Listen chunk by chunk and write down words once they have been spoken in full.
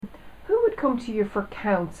come to you for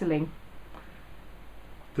counselling?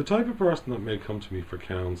 The type of person that may come to me for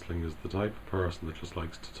counselling is the type of person that just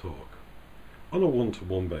likes to talk on a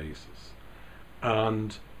one-to-one basis,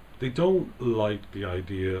 and they don't like the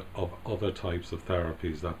idea of other types of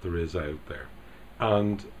therapies that there is out there,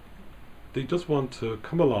 and they just want to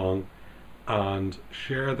come along and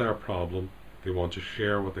share their problem. They want to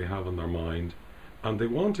share what they have in their mind, and they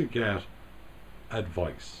want to get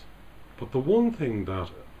advice. But the one thing that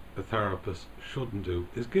a therapist shouldn't do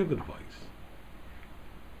is give advice.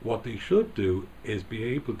 What they should do is be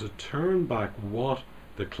able to turn back what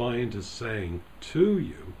the client is saying to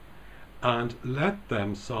you and let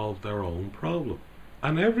them solve their own problem.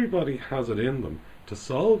 And everybody has it in them to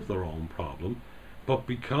solve their own problem, but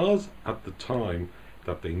because at the time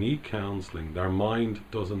that they need counselling, their mind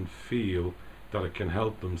doesn't feel that it can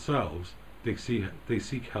help themselves, they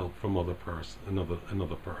seek help from another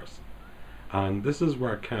person. And this is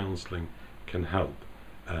where counselling can help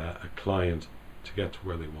a client to get to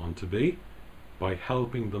where they want to be by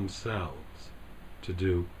helping themselves to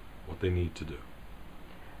do what they need to do.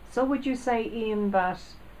 So would you say, Ian, that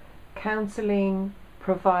counselling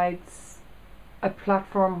provides a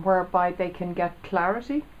platform whereby they can get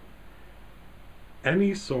clarity?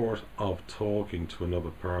 Any sort of talking to another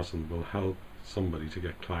person will help somebody to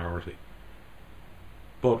get clarity.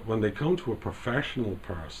 But when they come to a professional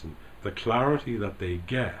person, the clarity that they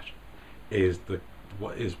get is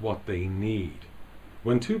what they need.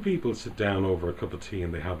 When two people sit down over a cup of tea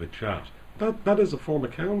and they have a chat, that is a form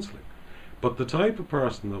of counselling. But the type of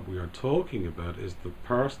person that we are talking about is the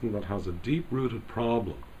person that has a deep-rooted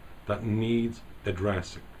problem that needs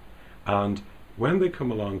addressing. And when they come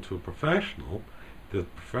along to a professional, the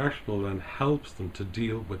professional then helps them to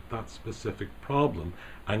deal with that specific problem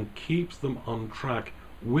and keeps them on track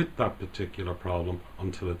with that particular problem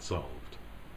until it's solved.